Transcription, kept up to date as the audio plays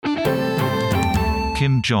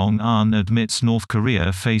Kim Jong-un admits North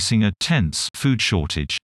Korea facing a tense food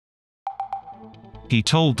shortage. He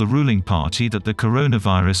told the ruling party that the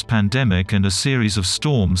coronavirus pandemic and a series of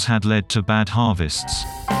storms had led to bad harvests.